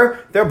 They're poor,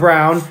 they're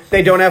brown,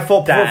 they don't have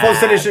full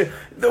citizenship.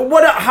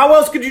 How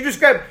else could you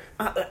describe...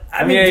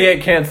 I'm going to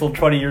get canceled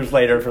 20 years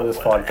later for this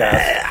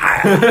podcast.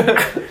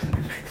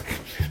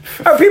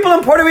 Are people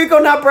in Puerto Rico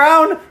not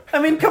brown?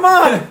 I mean, come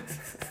on.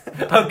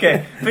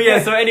 Okay, but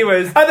yeah. So,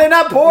 anyways, are they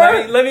not poor?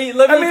 Let me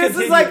continue. This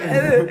is like,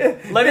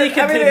 let me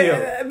continue.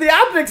 The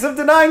optics of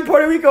denying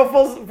Puerto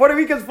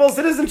Rico's full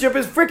citizenship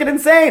is freaking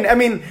insane. I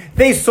mean,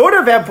 they sort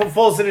of have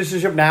full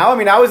citizenship now. I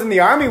mean, I was in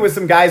the army with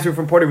some guys who are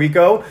from Puerto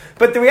Rico,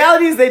 but the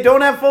reality is they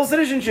don't have full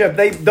citizenship.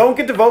 They don't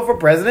get to vote for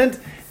president.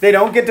 They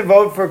don't get to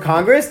vote for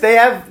Congress. They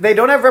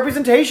don't have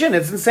representation.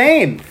 It's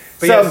insane.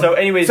 So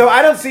anyways,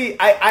 I don't see.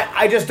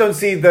 I just don't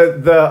see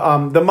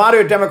the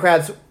moderate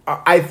Democrats.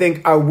 I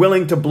think are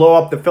willing to blow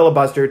up the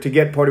filibuster to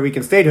get Puerto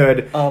Rican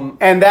statehood,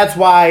 and that's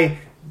why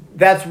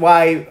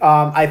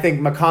I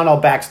think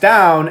McConnell backs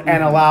down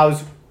and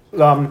allows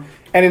and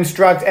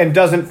instructs and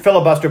doesn't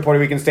filibuster Puerto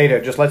Rican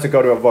statehood. Just lets it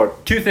go to a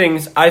vote. Two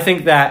things. I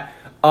think that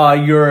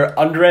you're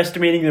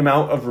underestimating the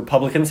amount of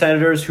Republican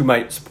senators who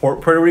might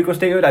support Puerto Rico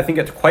statehood. I think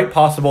it's quite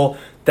possible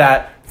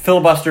that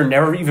filibuster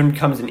never even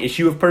becomes an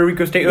issue of Puerto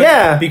Rico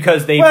statehood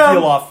because they peel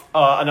off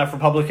enough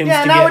Republicans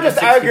to now get we're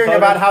just arguing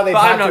about how they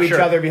talk to each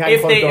other behind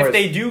closed doors. If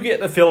they do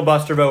get the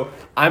filibuster vote,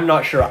 I'm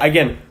not sure.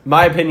 Again,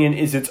 my opinion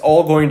is it's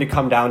all going to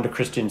come down to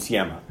Christian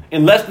Siema.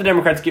 Unless the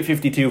Democrats get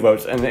 52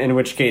 votes, and in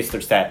which case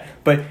they're set.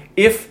 But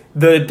if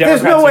the Democrats...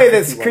 There's no way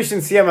that Christian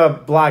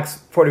Siema blocks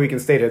Puerto Rican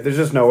statehood. There's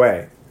just no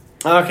way.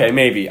 Okay,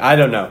 maybe. I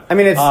don't know. I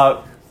mean, it's...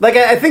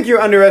 I think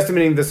you're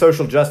underestimating the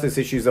social justice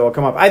issues that will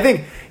come up. I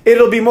think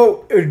it'll be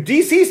more...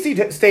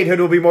 D.C. statehood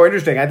will be more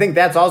interesting. I think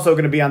that's also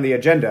going to be on the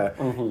agenda.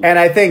 Mm-hmm. And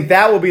I think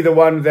that will be the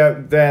one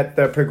that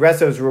the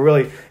progressives will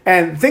really...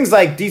 And things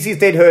like D.C.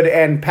 statehood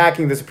and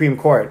packing the Supreme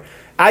Court.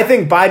 I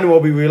think Biden will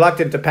be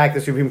reluctant to pack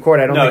the Supreme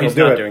Court. I don't think he'll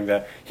do it. No, he's not doing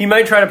that. He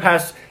might try to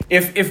pass...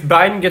 If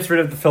Biden gets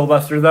rid of the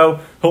filibuster, though,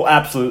 he'll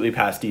absolutely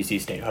pass D.C.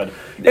 statehood.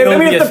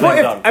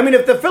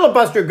 If the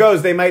filibuster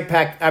goes, they might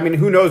pack... I mean,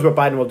 who knows what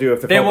Biden will do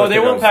if the filibuster goes. They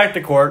won't pack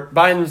the court.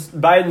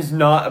 Biden's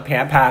not a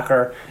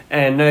packer,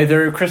 and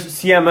neither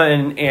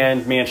Siema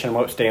and Manchin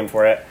won't stand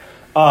for it.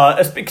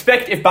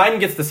 Expect if Biden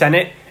gets the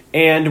Senate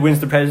and wins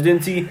the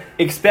presidency,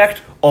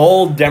 expect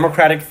all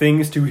Democratic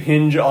things to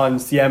hinge on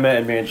Siema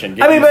and Manchin.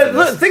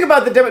 Think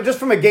about just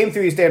from a game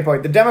theory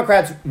standpoint, the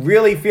Democrats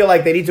really feel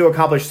like they need to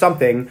accomplish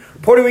something.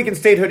 Puerto Rican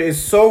statehood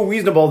is so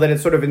reasonable that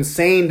it's sort of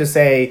insane to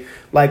say,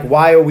 like,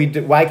 why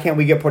can't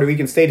we get Puerto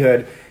Rican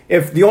statehood?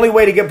 If the only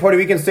way to get Puerto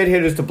Rican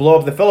statehood is to blow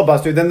up the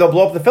filibuster, then they'll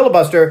blow up the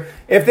filibuster.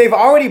 If they've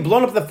already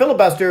blown up the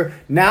filibuster,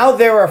 now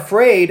they're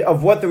afraid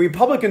of what the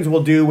Republicans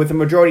will do with the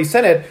majority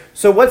Senate.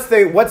 So what's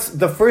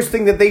the first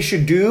thing that they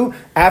should do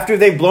after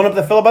they've blown up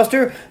the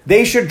filibuster?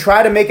 They should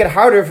try to make it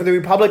harder for the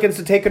Republicans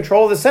to take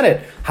control of the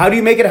Senate. How do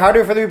you make it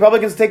harder for the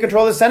Republicans to take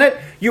control of the Senate?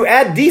 You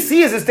add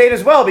D.C. as a state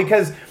as well,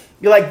 because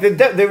like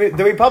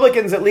the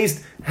Republicans at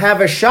least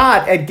have a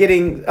shot at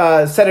getting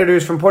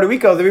senators from Puerto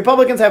Rico. The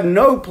Republicans have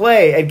no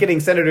play at getting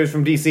senators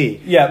from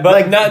D.C. Yeah,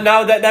 but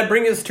now that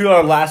brings us to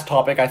our last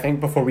topic, I think,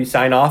 before we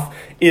sign off,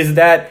 is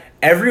that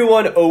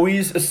everyone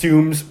always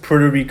assumes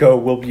Puerto Rico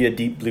will be a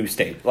deep blue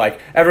state. Like,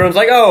 everyone's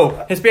like,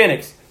 oh,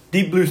 Hispanics,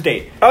 deep blue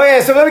state. Oh,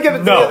 yeah, so let me get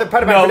to the other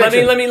part of my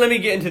prediction. Let me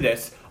get into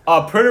this.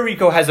 Puerto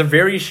Rico has a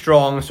very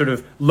strong sort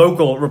of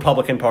local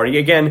Republican Party.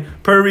 Again,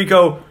 Puerto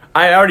Rico,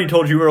 I already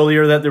told you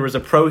earlier that there was a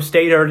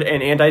pro-statehood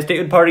and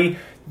anti-statehood party.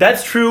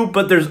 That's true,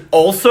 but there's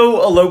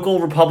also a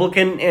local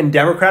Republican and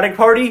Democratic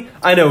Party.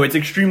 I know, it's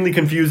extremely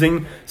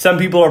confusing. Some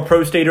people are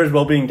pro-staters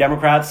while being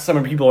Democrats.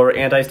 Some people are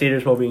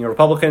anti-staters while being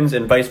Republicans,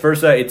 and vice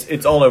versa.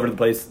 It's all over the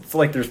place. It's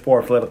like there's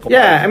 4 political parties.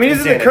 Yeah, I mean,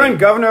 isn't the current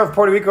governor of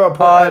Puerto Rico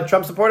a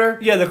Trump supporter?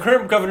 Yeah, the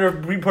current governor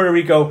of Puerto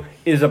Rico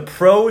is a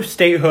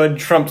pro-statehood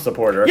Trump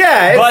supporter.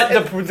 Yeah,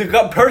 but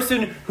the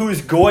person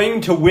who's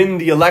going to win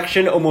the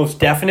election almost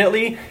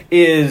definitely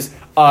is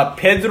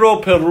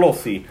Pedro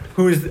Pierluisi,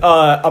 who's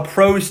a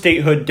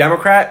pro-statehood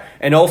Democrat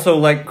and also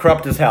like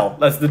corrupt as hell.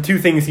 That's the two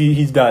things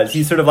he does.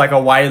 He's sort of like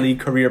a wily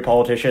career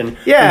politician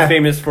who's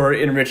famous for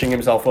enriching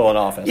himself while in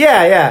office.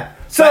 Yeah.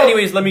 So,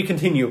 anyways, let me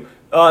continue.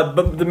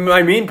 But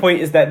my main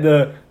point is that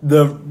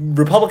the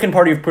Republican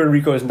Party of Puerto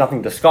Rico is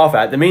nothing to scoff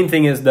at. The main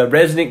thing is the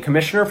resident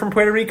commissioner from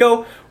Puerto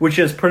Rico, which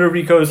is Puerto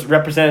Rico's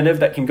representative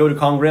that can go to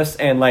Congress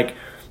and like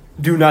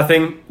do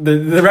nothing.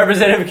 The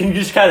representative can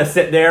just kind of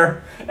sit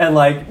there and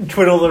like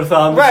twiddle their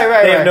thumbs.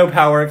 Right. They have no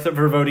power except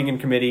for voting in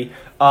committee.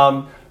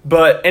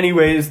 But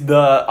anyways,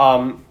 they're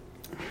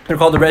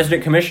called the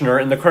resident commissioner,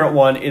 and the current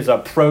one is a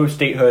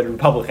pro-statehood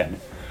Republican.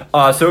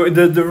 So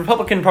the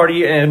Republican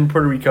Party in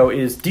Puerto Rico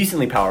is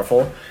decently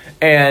powerful,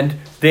 and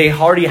they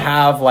already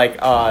have like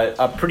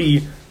a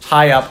pretty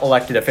high up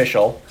elected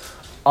official.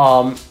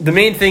 The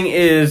main thing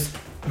is,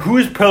 who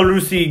is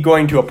Pierluisi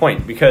going to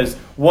appoint? Because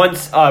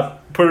once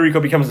Puerto Rico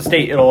becomes a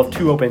state, it'll have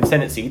 2 open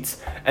Senate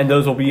seats, and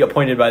those will be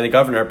appointed by the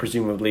governor,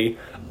 presumably,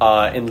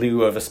 in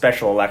lieu of a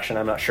special election.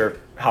 I'm not sure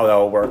how that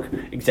will work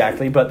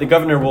exactly, but the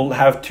governor will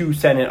have 2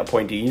 Senate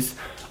appointees.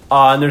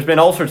 And there's been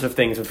all sorts of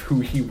things of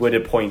who he would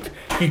appoint.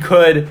 He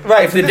could,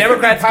 if the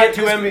Democrats get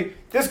to him...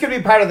 This could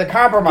be part of the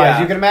compromise.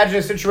 Yeah. You can imagine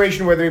a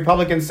situation where the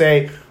Republicans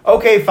say,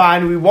 okay,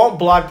 fine, we won't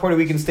block Puerto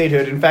Rican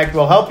statehood. In fact,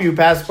 we'll help you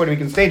pass Puerto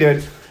Rican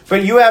statehood,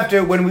 but you have to,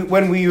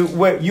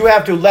 you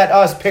have to let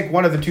us pick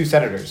one of the 2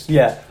 senators.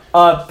 Yeah.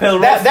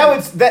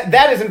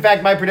 That is in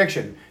fact my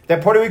prediction,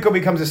 that Puerto Rico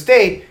becomes a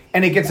state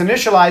and it gets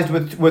initialized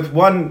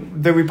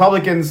with the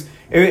Republicans.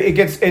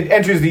 It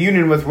enters the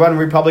union with 1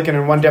 Republican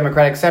and 1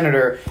 Democratic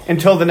senator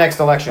until the next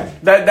election.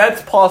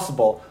 That's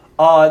possible.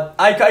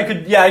 I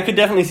could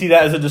definitely see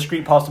that as a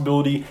discrete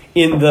possibility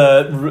in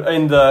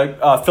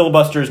the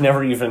filibusters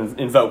never even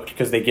invoked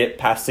because they get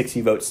past 60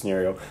 vote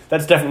scenario.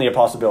 That's definitely a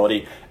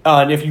possibility.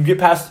 And if you get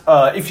past,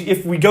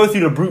 if we go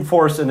through the brute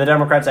force and the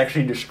Democrats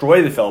actually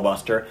destroy the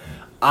filibuster,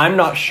 I'm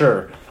not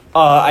sure.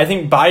 I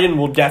think Biden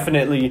will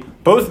definitely,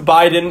 both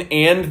Biden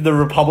and the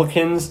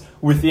Republicans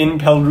within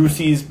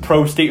Pierluisi's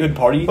pro-statehood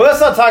party, well,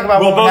 let's not talk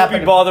about will what both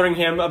be bothering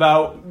him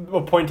about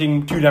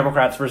appointing 2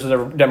 Democrats versus a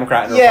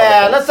Democrat and a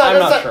Republican. I'm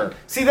not sure.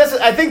 See,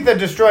 I think the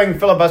destroying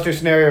filibuster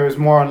scenario is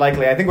more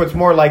unlikely. I think what's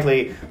more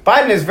likely,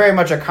 Biden is very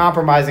much a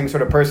compromising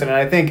sort of person, and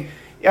I think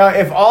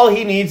if all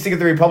he needs to get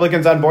the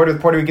Republicans on board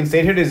with Puerto Rican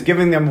statehood is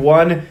giving them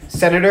 1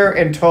 senator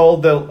until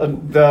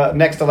the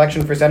next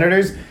election for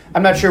senators,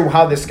 I'm not sure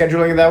how the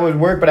scheduling of that would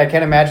work, but I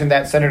can't imagine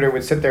that senator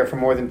would sit there for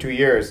more than 2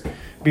 years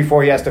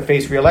before he has to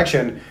face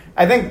re-election.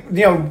 I think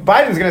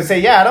Biden's going to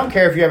say, I don't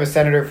care if you have a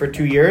senator for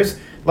 2 years.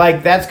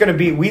 Like, that's going to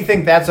be, we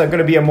think that's going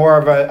to be a more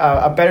of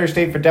a better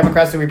state for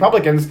Democrats and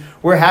Republicans.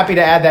 We're happy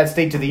to add that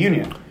state to the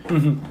union.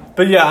 Mm-hmm.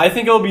 But yeah, I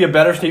think it'll be a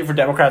better state for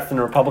Democrats than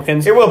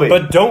Republicans. It will be.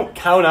 But don't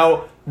count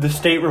out the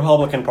state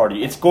Republican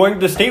Party.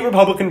 The state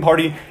Republican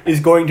Party is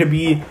going to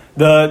be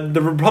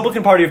the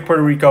Republican Party of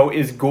Puerto Rico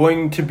is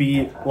going to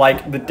be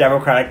like the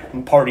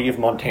Democratic Party of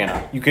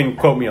Montana. You can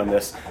quote me on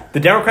this. The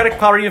Democratic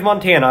Party of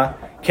Montana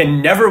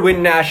can never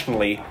win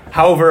nationally.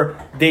 However,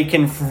 they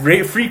can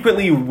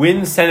frequently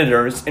win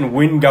senators and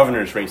win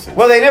governors races.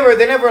 Well, they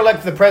never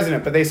elect the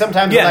president, but they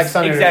sometimes elect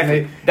senators.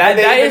 Exactly. And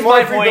they is more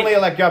my frequently point.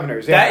 elect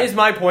governors. Yeah. That is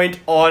my point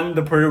on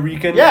the Puerto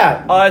Rican which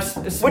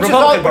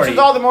is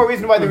all the more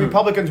reason why the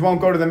Republicans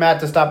won't go to the mat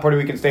to stop Puerto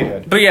Rican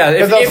statehood. But yeah,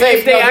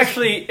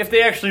 if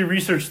they actually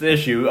research the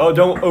issue,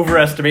 don't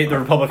overestimate the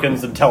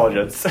Republicans'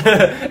 intelligence and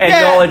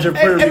knowledge of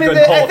Puerto Rican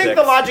politics. I think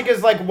the logic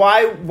is like,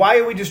 why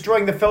are we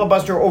destroying the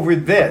filibuster over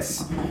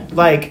this?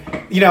 Like,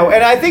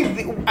 and I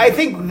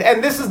think,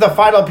 and this is the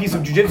final piece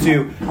of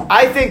jujitsu.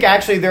 I think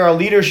actually there are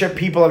leadership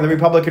people in the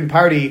Republican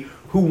Party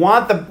who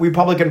want the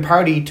Republican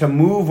Party to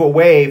move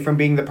away from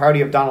being the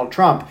party of Donald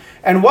Trump.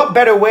 And what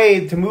better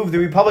way to move the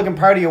Republican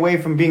Party away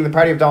from being the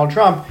party of Donald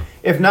Trump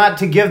if not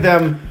to give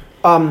them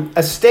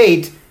a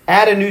state,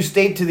 add a new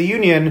state to the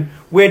union,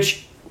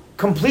 which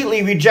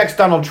completely rejects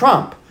Donald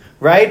Trump,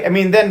 right? I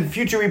mean, then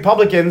future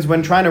Republicans,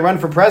 when trying to run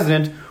for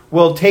president,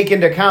 will take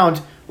into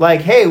account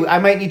like, hey, I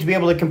might need to be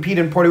able to compete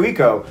in Puerto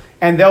Rico,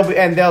 and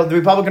the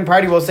Republican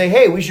Party will say,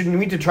 hey, we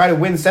need to try to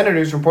win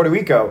senators from Puerto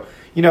Rico.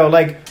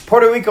 Like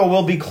Puerto Rico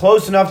will be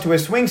close enough to a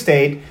swing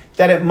state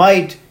that it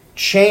might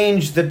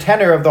change the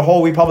tenor of the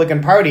whole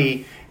Republican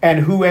Party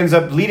and who ends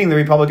up leading the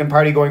Republican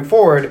Party going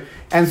forward.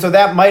 And so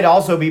that might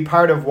also be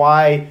part of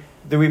why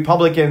the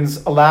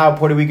Republicans allow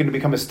Puerto Rico to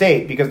become a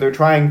state, because they're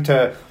trying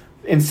to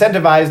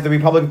incentivize the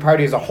Republican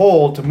Party as a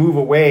whole to move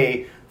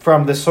away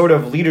from the sort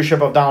of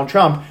leadership of Donald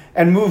Trump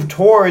and move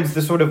towards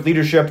the sort of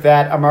leadership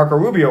that a Marco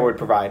Rubio would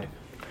provide.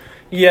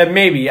 Yeah,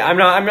 maybe.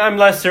 I'm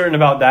less certain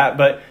about that,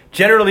 but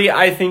generally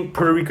I think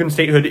Puerto Rican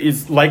statehood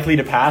is likely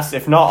to pass,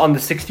 if not on the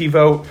 60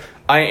 vote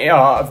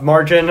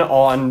margin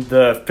on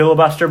the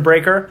filibuster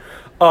breaker.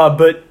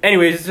 But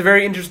anyways, it's a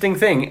very interesting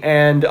thing,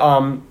 and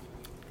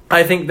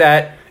I think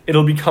that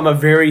it'll become a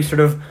very sort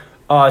of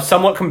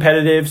somewhat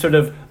competitive, sort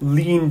of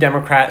lean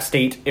Democrat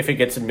state if it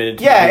gets admitted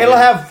to. Yeah, it'll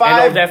have 5.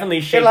 And it'll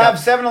definitely shake It'll have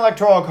up. 7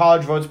 electoral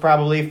college votes,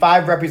 probably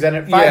 5 members of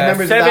the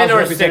House 7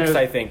 or 6,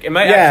 I think. It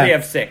might actually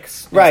have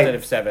 6 instead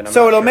of 7.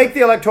 So it'll make the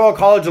electoral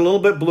college a little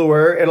bit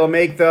bluer. It'll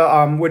make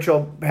the which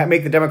will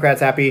make the Democrats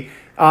happy.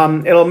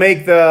 It'll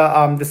make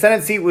the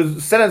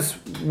Senate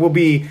will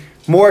be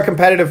more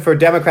competitive for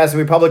Democrats and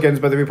Republicans,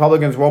 but the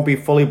Republicans won't be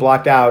fully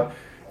blocked out.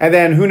 And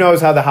then who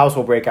knows how the House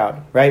will break out,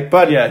 right?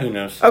 But yeah, who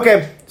knows?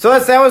 Okay, so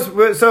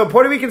so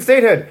Puerto Rican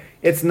statehood.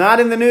 It's not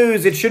in the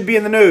news. It should be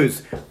in the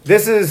news.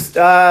 This is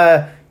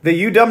the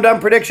You Dum Dum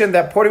prediction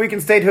that Puerto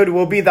Rican statehood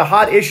will be the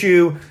hot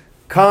issue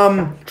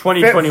come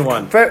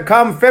 2021.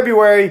 Come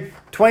February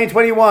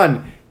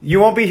 2021. You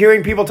won't be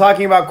hearing people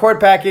talking about court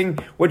packing.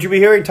 What you'll be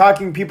hearing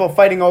people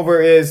fighting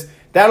over is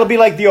that'll be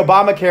like the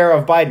Obamacare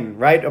of Biden,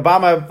 right?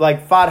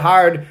 Obama fought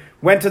hard,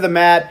 went to the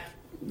mat,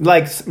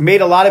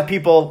 made a lot of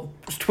people,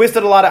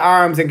 twisted a lot of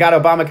arms and got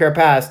Obamacare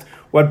passed.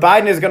 What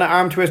Biden is going to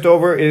arm twist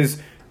over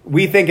is,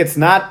 we think it's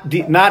not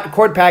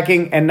court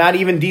packing and not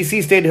even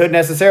DC statehood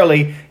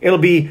necessarily. It'll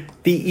be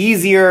the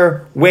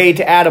easier way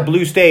to add a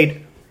blue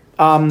state,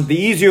 the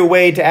easier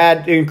way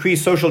to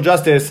increase social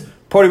justice,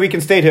 Puerto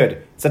Rican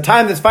statehood. It's a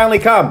time that's finally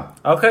come.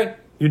 Okay,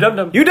 you dum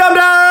dum. You dum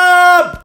dum!